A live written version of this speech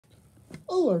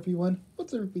Hello everyone,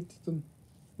 what's everybody doing?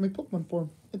 My Pokemon form,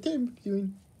 and today I'm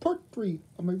doing part 3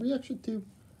 of my reaction to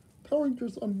Power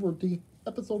Rangers Unworthy,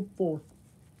 episode 4.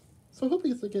 So I hope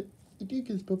you guys like it. If you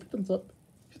guys put a thumbs up,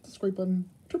 hit the subscribe button,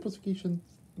 turn notifications,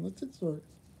 and let's get started.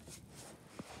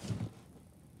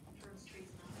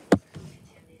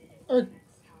 Alright,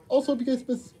 also if you guys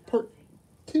missed part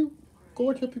 2, go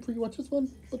watch it before you watch this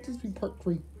one, but this will be part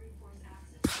 3.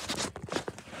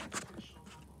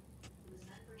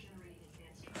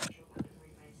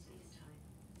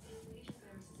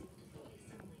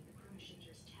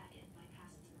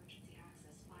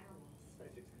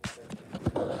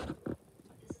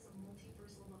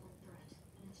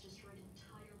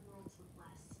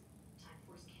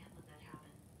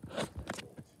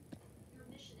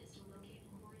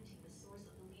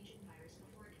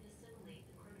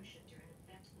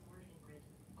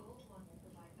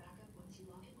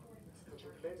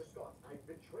 I've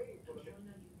been trained for the... You'll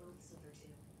know you both, Silver 2.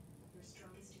 We're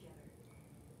strongest together.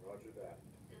 Roger that.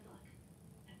 Good luck.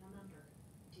 And remember,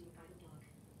 do it by the book.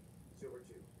 Silver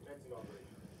 2, commencing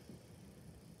operation.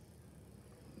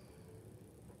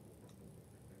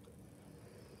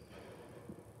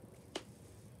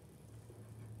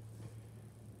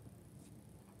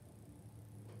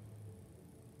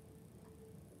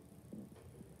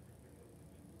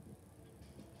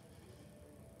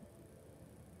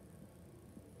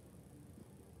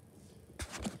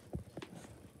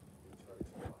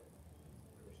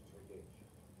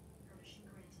 Permission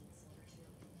granted, Silver 2.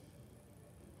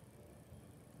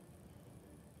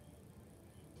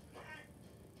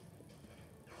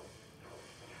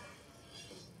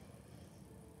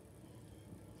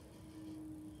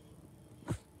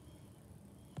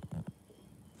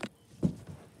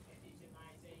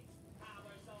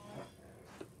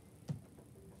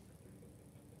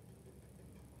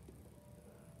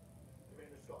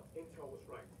 Commander Scott, intel was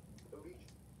right. The Legion...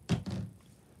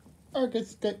 Alright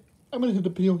guys, okay, I'm gonna hit the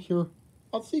video here.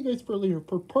 I'll see you guys for later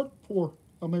for part 4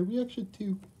 of my reaction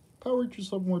to Power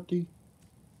Rangers Unworthy,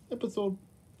 episode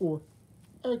 4.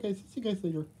 Alright guys, see you guys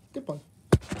later. Goodbye.